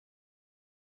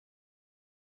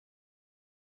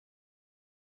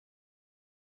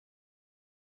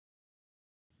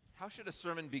How should a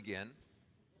sermon begin?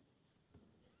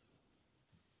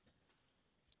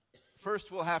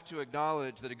 First, we'll have to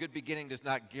acknowledge that a good beginning does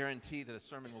not guarantee that a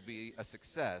sermon will be a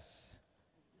success.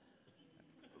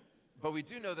 But we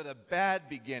do know that a bad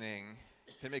beginning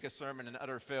can make a sermon an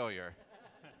utter failure.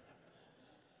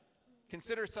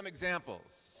 Consider some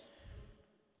examples.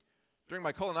 During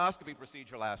my colonoscopy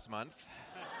procedure last month,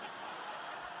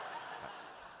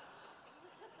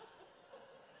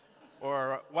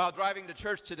 or while driving to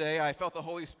church today, I felt the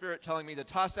Holy Spirit telling me to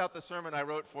toss out the sermon I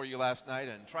wrote for you last night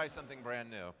and try something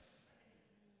brand new.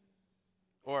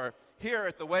 Or here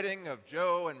at the wedding of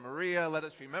Joe and Maria, let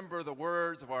us remember the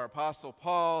words of our Apostle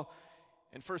Paul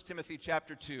in 1 Timothy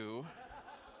chapter 2.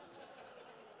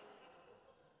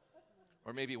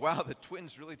 Or maybe, wow, the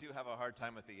Twins really do have a hard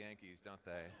time with the Yankees, don't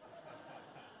they?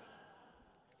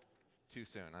 Too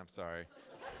soon, I'm sorry.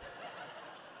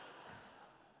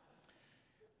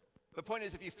 The point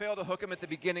is, if you fail to hook them at the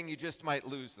beginning, you just might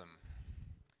lose them.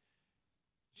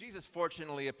 Jesus,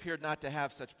 fortunately, appeared not to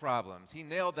have such problems. He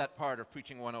nailed that part of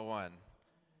Preaching 101.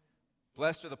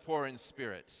 Blessed are the poor in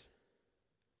spirit.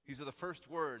 These are the first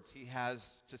words he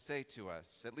has to say to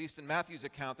us. At least in Matthew's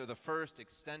account, they're the first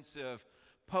extensive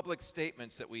public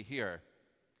statements that we hear.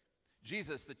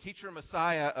 Jesus, the teacher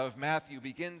Messiah of Matthew,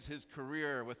 begins his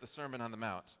career with the Sermon on the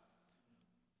Mount.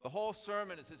 The whole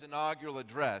sermon is his inaugural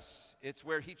address. It's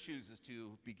where he chooses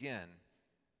to begin.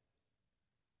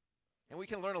 And we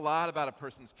can learn a lot about a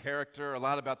person's character, a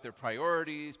lot about their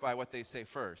priorities by what they say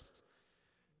first.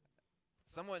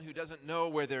 Someone who doesn't know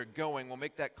where they're going will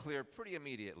make that clear pretty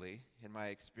immediately, in my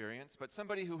experience, but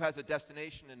somebody who has a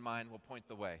destination in mind will point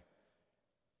the way.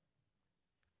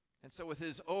 And so with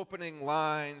his opening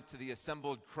lines to the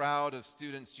assembled crowd of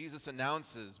students, Jesus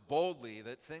announces boldly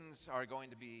that things are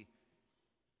going to be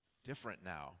different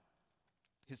now.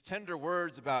 His tender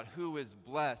words about who is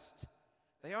blessed,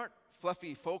 they aren't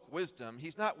fluffy folk wisdom.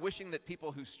 He's not wishing that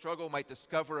people who struggle might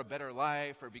discover a better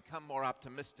life or become more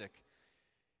optimistic.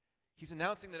 He's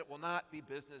announcing that it will not be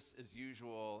business as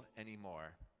usual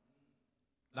anymore.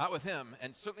 Not with him,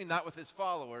 and certainly not with his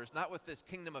followers, not with this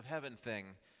kingdom of heaven thing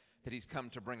that he's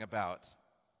come to bring about.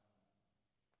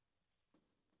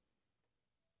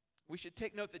 We should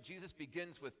take note that Jesus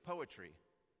begins with poetry.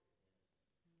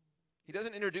 He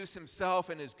doesn't introduce himself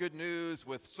and his good news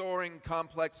with soaring,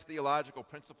 complex theological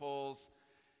principles.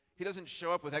 He doesn't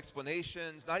show up with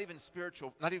explanations, not even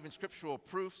scriptural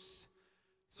proofs,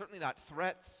 certainly not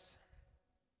threats,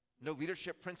 no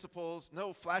leadership principles,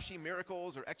 no flashy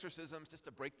miracles or exorcisms just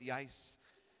to break the ice.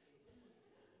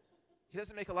 He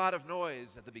doesn't make a lot of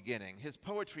noise at the beginning. His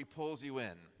poetry pulls you in.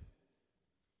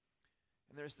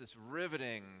 And there's this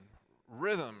riveting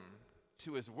rhythm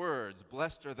to his words.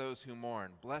 Blessed are those who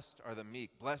mourn. Blessed are the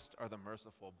meek. Blessed are the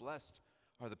merciful. Blessed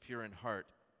are the pure in heart.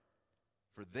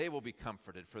 For they will be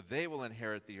comforted. For they will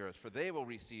inherit the earth. For they will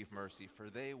receive mercy.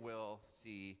 For they will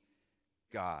see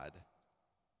God.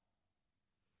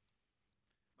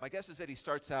 My guess is that he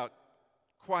starts out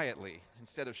quietly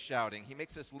instead of shouting. He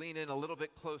makes us lean in a little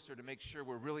bit closer to make sure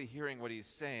we're really hearing what he's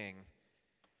saying.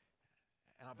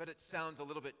 And I'll bet it sounds a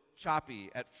little bit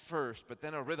choppy at first, but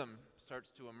then a rhythm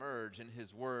starts to emerge in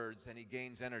his words and he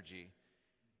gains energy.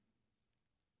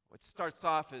 What starts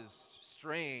off as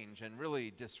strange and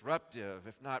really disruptive,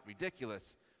 if not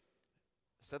ridiculous,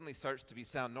 suddenly starts to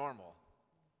sound normal.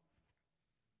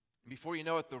 Before you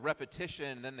know it, the repetition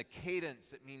and then the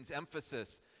cadence, it means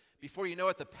emphasis. Before you know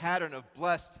it, the pattern of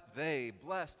blessed they,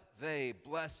 blessed they,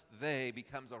 blessed they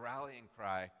becomes a rallying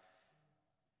cry.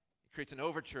 It creates an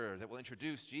overture that will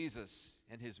introduce Jesus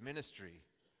and his ministry.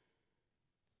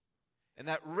 And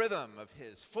that rhythm of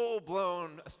his,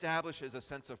 full-blown, establishes a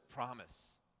sense of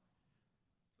promise.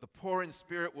 The poor in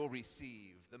spirit will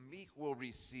receive, the meek will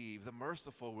receive, the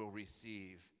merciful will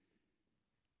receive.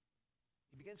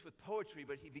 He begins with poetry,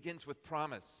 but he begins with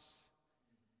promise.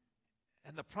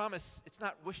 And the promise, it's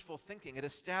not wishful thinking. It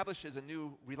establishes a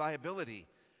new reliability.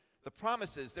 The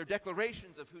promises, they're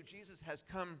declarations of who Jesus has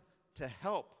come to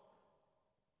help.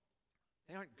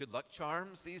 They aren't good luck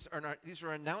charms. These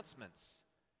are announcements.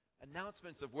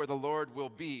 Announcements of where the Lord will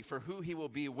be, for who he will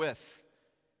be with.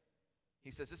 He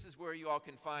says, this is where you all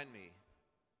can find me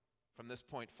from this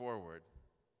point forward.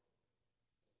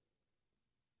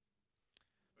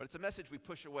 But it's a message we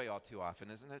push away all too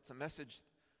often, isn't it? It's a message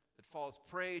that falls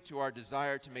prey to our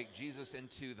desire to make Jesus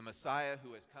into the Messiah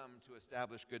who has come to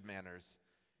establish good manners.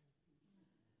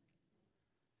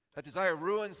 That desire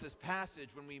ruins this passage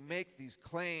when we make these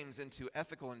claims into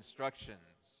ethical instructions.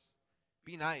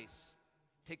 Be nice,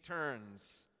 take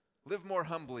turns, live more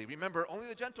humbly. Remember, only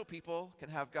the gentle people can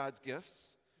have God's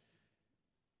gifts.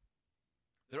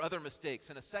 There are other mistakes,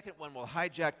 and a second one will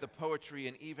hijack the poetry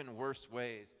in even worse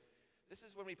ways. This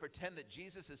is when we pretend that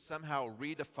Jesus is somehow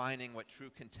redefining what true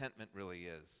contentment really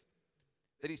is.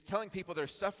 That he's telling people their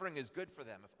suffering is good for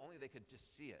them, if only they could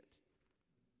just see it.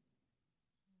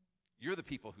 You're the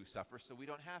people who suffer, so we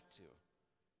don't have to.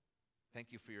 Thank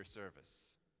you for your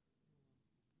service.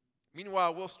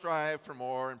 Meanwhile, we'll strive for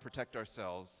more and protect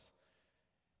ourselves.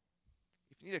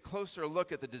 If you need a closer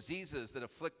look at the diseases that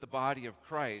afflict the body of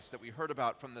Christ that we heard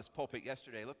about from this pulpit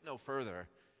yesterday, look no further.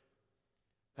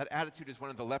 That attitude is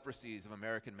one of the leprosies of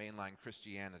American mainline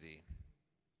Christianity.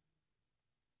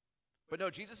 But no,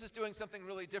 Jesus is doing something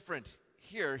really different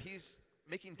here. He's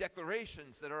making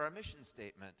declarations that are our mission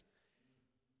statement.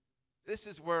 This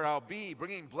is where I'll be,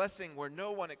 bringing blessing where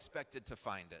no one expected to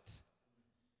find it.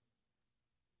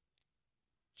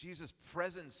 Jesus'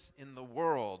 presence in the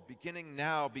world, beginning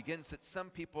now, begins that some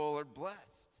people are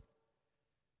blessed.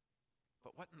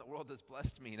 But what in the world does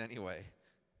blessed mean anyway?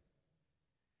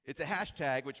 It's a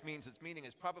hashtag, which means its meaning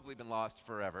has probably been lost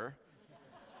forever.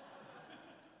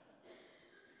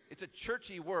 It's a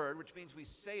churchy word, which means we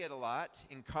say it a lot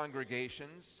in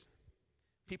congregations.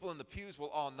 People in the pews will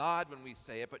all nod when we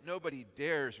say it, but nobody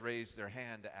dares raise their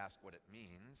hand to ask what it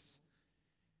means.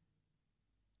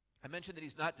 I mentioned that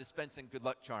he's not dispensing good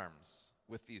luck charms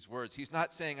with these words. He's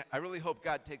not saying, I really hope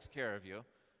God takes care of you.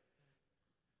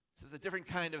 This is a different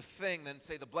kind of thing than,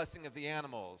 say, the blessing of the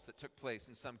animals that took place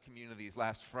in some communities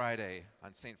last Friday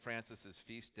on St. Francis's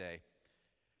feast day.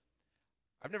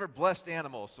 I've never blessed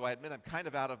animals, so I admit I'm kind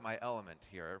of out of my element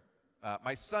here.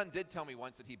 My son did tell me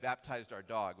once that he baptized our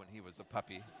dog when he was a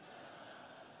puppy.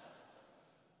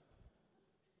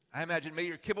 I imagine, may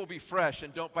your kibble be fresh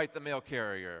and don't bite the mail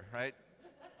carrier, right?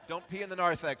 Don't pee in the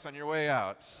narthex on your way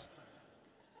out.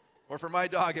 Or for my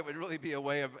dog, it would really be a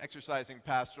way of exercising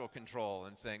pastoral control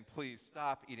and saying, please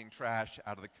stop eating trash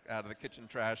out of the kitchen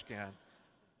trash can.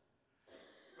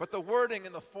 But the wording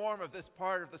and the form of this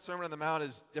part of the Sermon on the Mount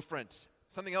is different.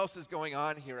 Something else is going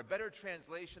on here. A better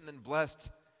translation than blessed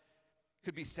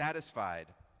could be satisfied.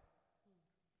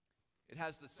 It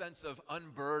has the sense of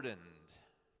unburdened,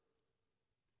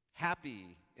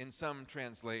 happy in some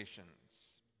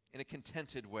translations, in a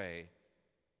contented way.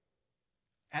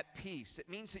 At peace. It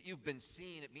means that you've been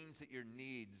seen. It means that your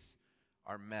needs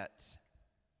are met.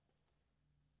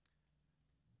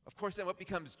 Of course, then what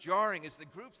becomes jarring is the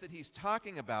groups that he's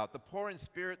talking about, the poor in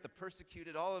spirit, the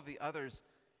persecuted, all of the others.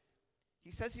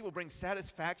 He says he will bring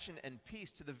satisfaction and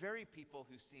peace to the very people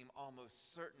who seem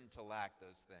almost certain to lack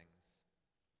those things.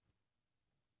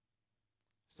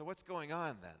 So what's going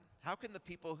on then? How can the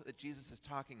people that Jesus is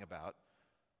talking about,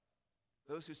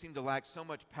 those who seem to lack so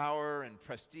much power and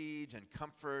prestige and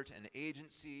comfort and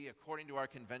agency according to our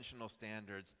conventional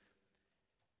standards,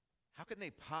 how can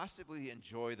they possibly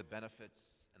enjoy the benefits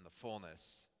and the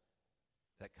fullness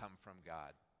that come from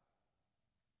God?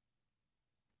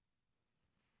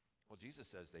 Well, Jesus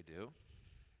says they do.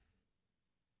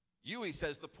 You, he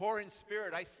says, the poor in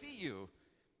spirit, I see you.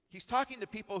 He's talking to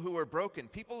people who are broken,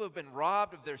 people who have been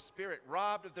robbed of their spirit,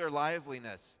 robbed of their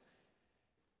liveliness.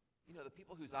 You know, the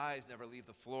people whose eyes never leave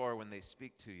the floor when they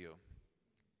speak to you.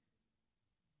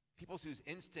 People whose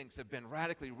instincts have been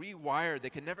radically rewired. They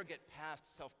can never get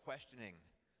past self-questioning.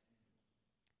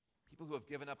 People who have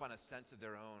given up on a sense of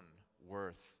their own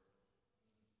worth.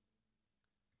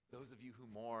 Those of you who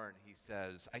mourn, he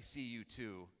says, I see you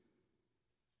too.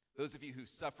 Those of you who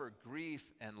suffer grief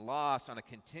and loss on a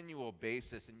continual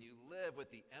basis, and you live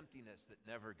with the emptiness that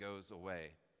never goes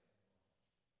away.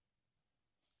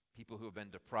 People who have been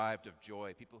deprived of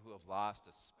joy, people who have lost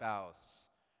a spouse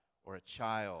or a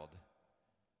child.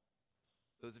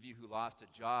 Those of you who lost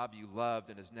a job you loved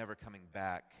and is never coming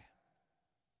back.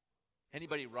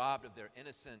 Anybody robbed of their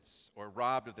innocence or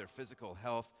robbed of their physical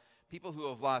health. People who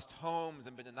have lost homes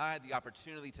and been denied the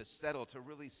opportunity to settle, to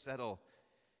really settle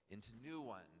into new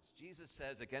ones. Jesus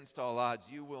says, against all odds,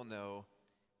 you will know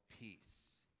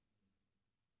peace.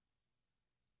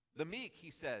 The meek,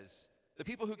 he says, the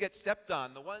people who get stepped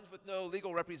on, the ones with no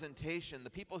legal representation, the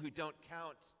people who don't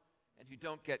count and who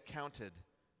don't get counted.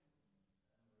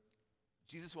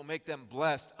 Jesus will make them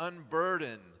blessed,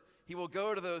 unburdened. He will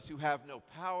go to those who have no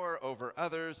power over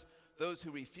others, those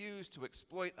who refuse to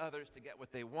exploit others to get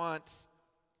what they want.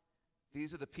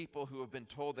 These are the people who have been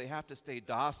told they have to stay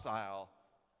docile.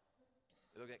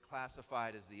 They'll get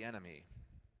classified as the enemy.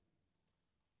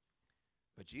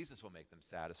 But Jesus will make them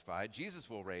satisfied. Jesus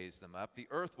will raise them up. The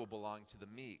earth will belong to the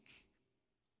meek.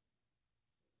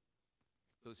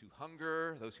 Those who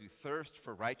hunger, those who thirst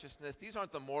for righteousness. These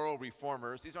aren't the moral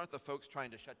reformers. These aren't the folks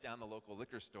trying to shut down the local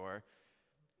liquor store.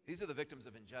 These are the victims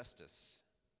of injustice.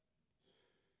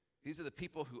 These are the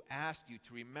people who ask you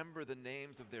to remember the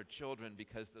names of their children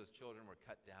because those children were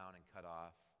cut down and cut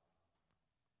off.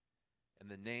 And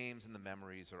the names and the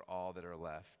memories are all that are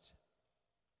left.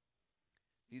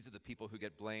 These are the people who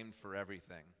get blamed for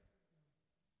everything.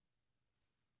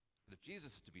 But if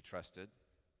Jesus is to be trusted,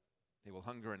 they will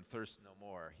hunger and thirst no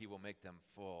more. He will make them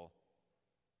full.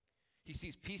 He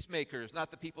sees peacemakers, not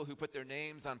the people who put their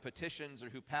names on petitions or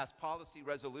who pass policy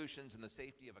resolutions in the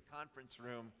safety of a conference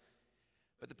room,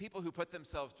 but the people who put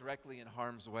themselves directly in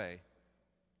harm's way.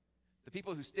 The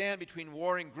people who stand between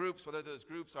warring groups, whether those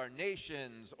groups are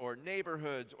nations or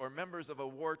neighborhoods or members of a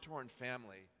war-torn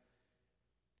family.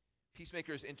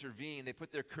 Peacemakers intervene. They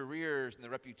put their careers and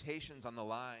their reputations on the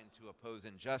line to oppose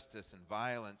injustice and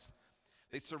violence.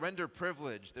 They surrender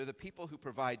privilege. They're the people who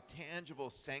provide tangible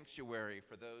sanctuary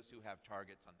for those who have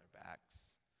targets on their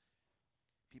backs.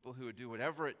 People who would do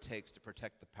whatever it takes to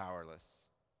protect the powerless.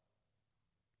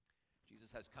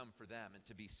 Jesus has come for them and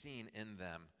to be seen in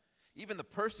them. Even the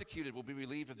persecuted will be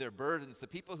relieved of their burdens. The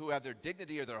people who have their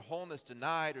dignity or their wholeness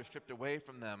denied or stripped away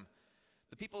from them.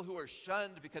 The people who are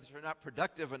shunned because they're not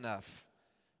productive enough.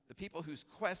 The people whose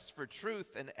quests for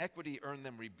truth and equity earn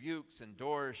them rebukes and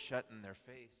doors shut in their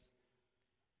face.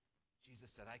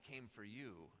 Jesus said, I came for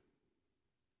you.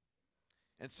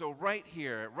 And so right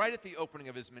here, right at the opening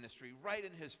of his ministry, right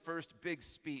in his first big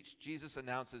speech, Jesus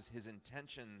announces his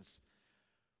intentions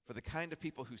for the kind of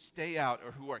people who stay out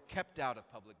or who are kept out of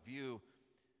public view,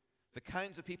 the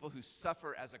kinds of people who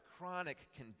suffer as a chronic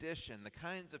condition, the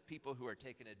kinds of people who are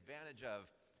taken advantage of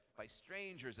by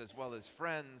strangers as well as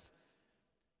friends,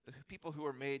 the people who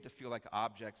are made to feel like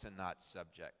objects and not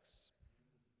subjects.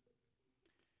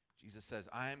 Jesus says,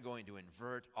 I am going to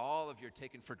invert all of your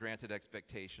taken-for-granted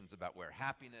expectations about where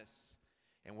happiness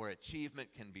and where achievement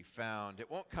can be found.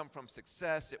 It won't come from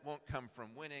success. It won't come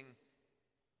from winning.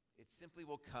 It simply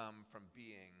will come from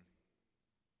being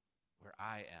where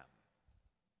I am.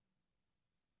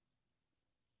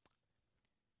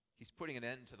 He's putting an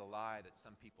end to the lie that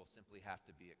some people simply have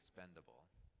to be expendable.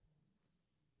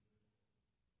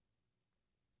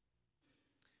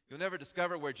 You'll never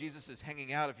discover where Jesus is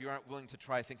hanging out if you aren't willing to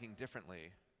try thinking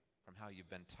differently from how you've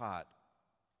been taught.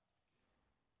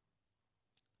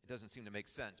 It doesn't seem to make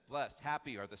sense. Blessed,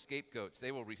 happy are the scapegoats.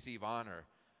 They will receive honor.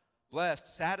 Blessed,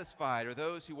 satisfied are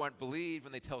those who aren't believed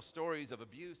when they tell stories of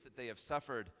abuse that they have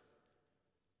suffered,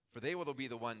 for they will be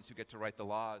the ones who get to write the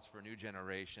laws for a new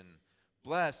generation.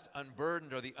 Blessed,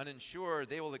 unburdened are the uninsured.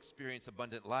 They will experience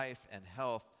abundant life and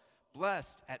health.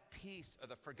 Blessed, at peace are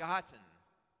the forgotten,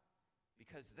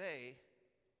 because they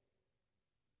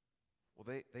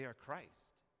are Christ.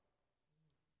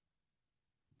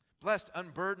 Blessed,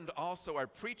 unburdened also are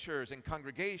preachers and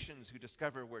congregations who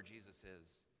discover where Jesus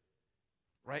is,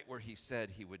 right where he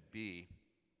said he would be.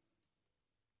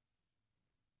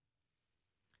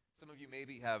 Some of you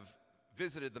maybe have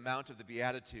visited the Mount of the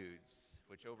Beatitudes,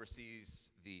 which oversees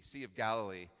the Sea of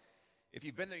Galilee. If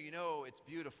you've been there, you know it's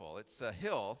beautiful. It's a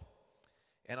hill,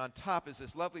 and on top is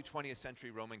this lovely 20th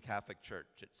century Roman Catholic church.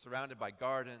 It's surrounded by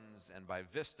gardens and by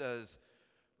vistas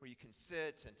where you can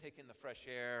sit and take in the fresh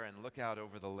air and look out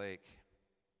over the lake.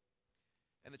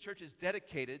 And the church is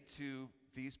dedicated to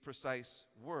these precise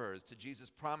words, to Jesus'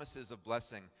 promises of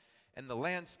blessing. And the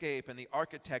landscape and the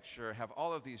architecture have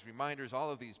all of these reminders, all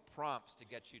of these prompts to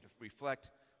get you to reflect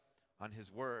on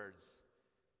his words.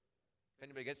 If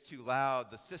anybody gets too loud,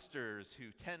 the sisters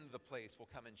who tend the place will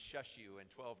come and shush you in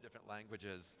 12 different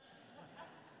languages.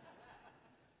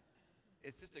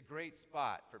 It's just a great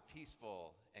spot for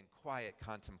peaceful and quiet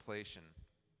contemplation.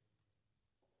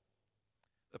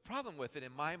 The problem with it,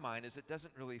 in my mind, is it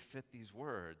doesn't really fit these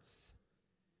words.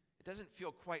 It doesn't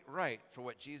feel quite right for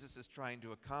what Jesus is trying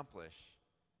to accomplish.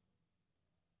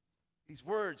 These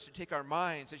words should take our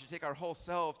minds, they should take our whole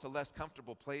selves to less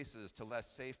comfortable places, to less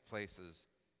safe places.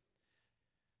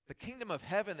 The kingdom of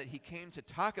heaven that he came to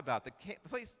talk about,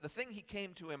 the thing he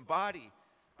came to embody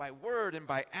by word and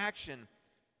by action,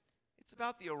 it's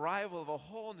about the arrival of a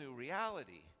whole new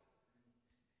reality.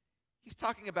 He's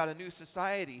talking about a new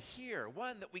society here,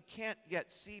 one that we can't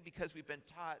yet see because we've been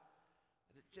taught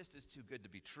that it just is too good to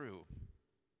be true.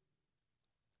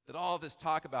 That all this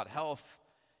talk about health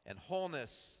and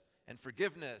wholeness and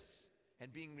forgiveness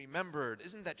and being remembered,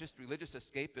 isn't that just religious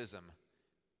escapism?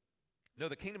 No,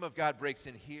 the kingdom of God breaks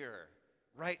in here,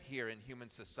 right here in human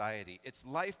society. Its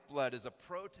lifeblood is a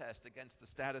protest against the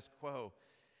status quo.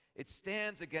 It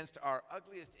stands against our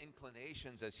ugliest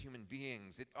inclinations as human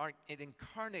beings. It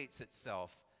incarnates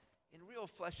itself in real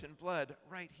flesh and blood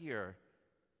right here.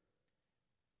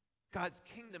 God's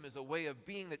kingdom is a way of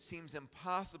being that seems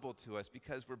impossible to us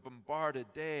because we're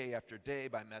bombarded day after day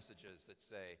by messages that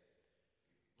say,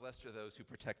 Blessed are those who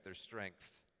protect their strength.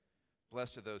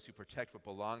 Blessed are those who protect what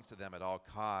belongs to them at all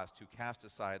cost, who cast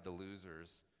aside the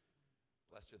losers.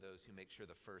 Blessed are those who make sure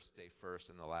the first stay first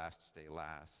and the last stay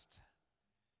last.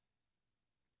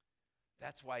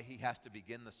 That's why he has to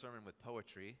begin the sermon with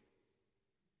poetry.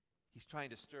 He's trying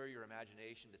to stir your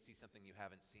imagination to see something you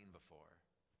haven't seen before.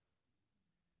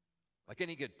 Like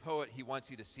any good poet, he wants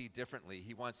you to see differently.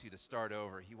 He wants you to start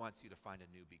over. He wants you to find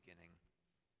a new beginning.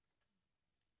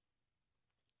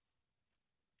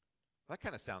 That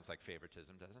kind of sounds like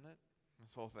favoritism, doesn't it?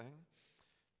 This whole thing.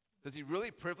 Does he really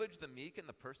privilege the meek and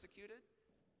the persecuted?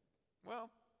 Well,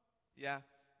 yeah,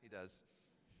 he does.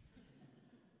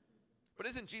 But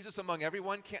isn't Jesus among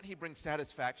everyone? Can't he bring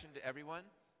satisfaction to everyone?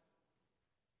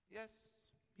 Yes,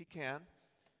 he can.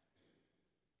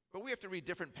 But we have to read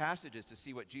different passages to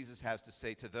see what Jesus has to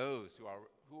say to those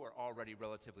who are already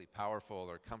relatively powerful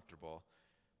or comfortable.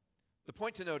 The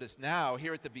point to notice now,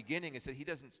 here at the beginning, is that he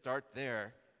doesn't start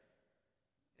there.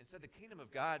 Instead, the kingdom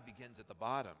of God begins at the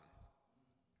bottom.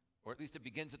 Or at least it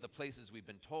begins at the places we've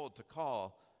been told to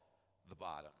call the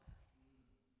bottom.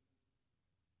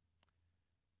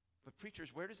 But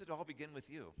preachers, where does it all begin with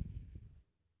you?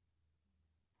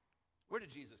 Where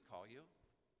did Jesus call you?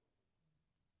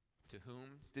 To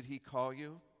whom did he call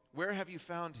you? Where have you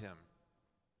found him?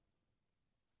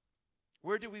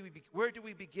 Where do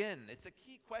we begin? It's a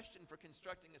key question for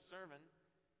constructing a sermon.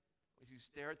 As you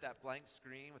stare at that blank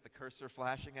screen with the cursor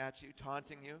flashing at you,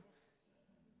 taunting you.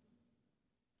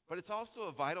 But it's also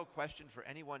a vital question for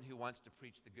anyone who wants to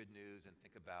preach the good news and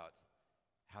think about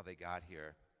how they got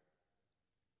here.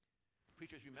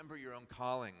 Preachers, remember your own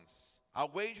callings. I'll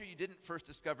wager you didn't first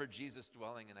discover Jesus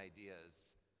dwelling in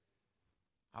ideas.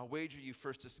 I'll wager you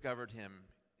first discovered him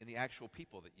in the actual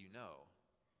people that you know,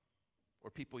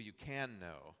 or people you can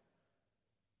know.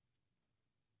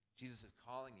 Jesus is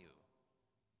calling you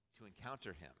to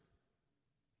encounter him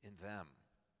in them.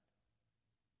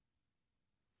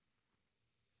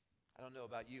 I don't know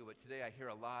about you, but today I hear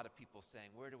a lot of people saying,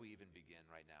 where do we even begin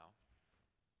right now?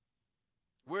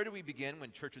 Where do we begin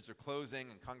when churches are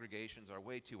closing and congregations are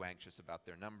way too anxious about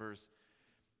their numbers?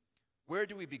 Where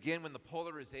do we begin when the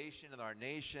polarization in our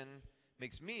nation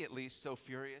makes me, at least, so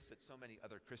furious at so many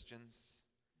other Christians?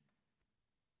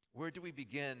 Where do we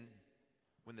begin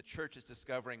when the church is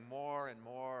discovering more and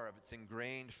more of its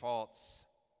ingrained faults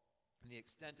and the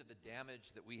extent of the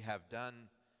damage that we have done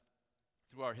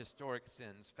through our historic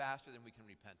sins faster than we can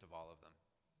repent of all of them?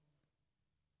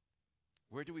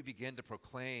 Where do we begin to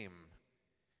proclaim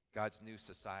God's new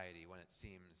society when it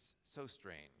seems so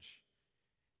strange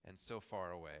and so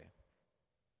far away?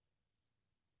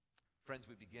 Friends,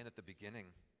 we begin at the beginning.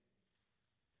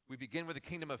 We begin where the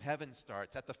kingdom of heaven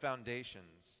starts, at the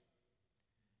foundations.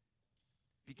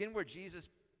 Begin where Jesus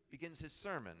begins his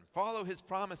sermon. Follow his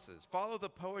promises. Follow the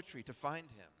poetry to find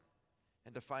him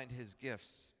and to find his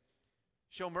gifts.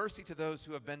 Show mercy to those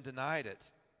who have been denied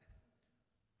it.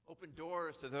 Open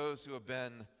doors to those who have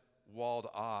been walled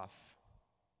off.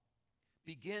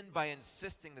 Begin by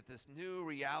insisting that this new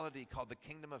reality called the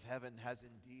kingdom of heaven has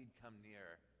indeed come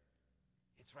near.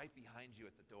 It's right behind you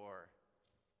at the door.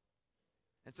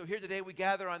 And so here today we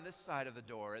gather on this side of the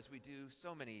door, as we do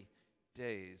so many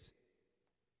days.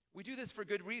 We do this for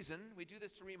good reason. We do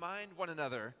this to remind one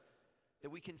another that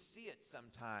we can see it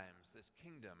sometimes, this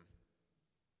kingdom.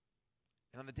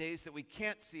 And on the days that we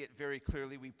can't see it very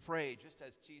clearly, we pray, just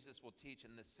as Jesus will teach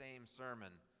in this same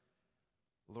sermon,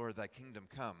 Lord, thy kingdom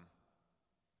come.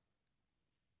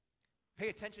 Pay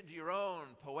attention to your own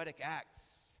poetic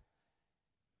acts.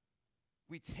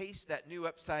 We taste that new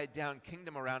upside-down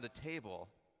kingdom around a table.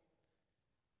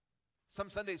 Some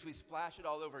Sundays we splash it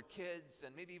all over kids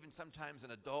and maybe even sometimes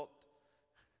an adult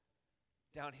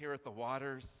down here at the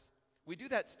waters. We do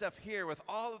that stuff here with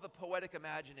all of the poetic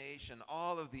imagination,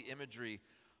 all of the imagery,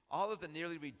 all of the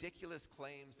nearly ridiculous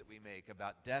claims that we make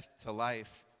about death to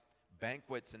life,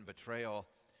 banquets and betrayal.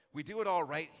 We do it all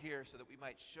right here so that we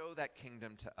might show that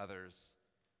kingdom to others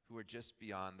who are just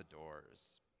beyond the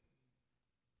doors.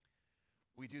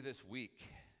 We do this week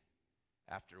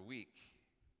after week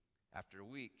after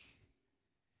week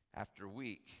after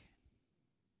week.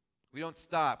 We don't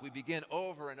stop. We begin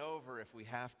over and over if we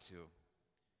have to.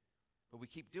 But we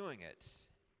keep doing it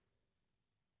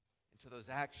until those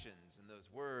actions and those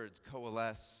words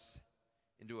coalesce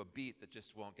into a beat that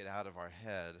just won't get out of our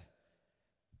head.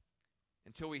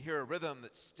 Until we hear a rhythm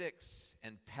that sticks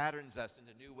and patterns us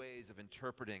into new ways of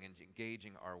interpreting and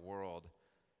engaging our world.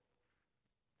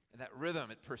 And that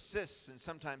rhythm, it persists and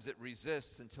sometimes it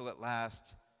resists until at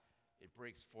last it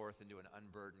breaks forth into an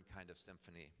unburdened kind of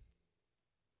symphony.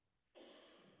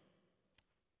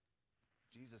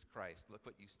 Jesus Christ, look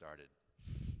what you started.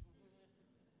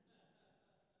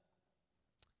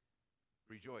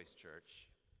 Rejoice, church,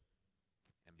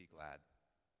 and be glad.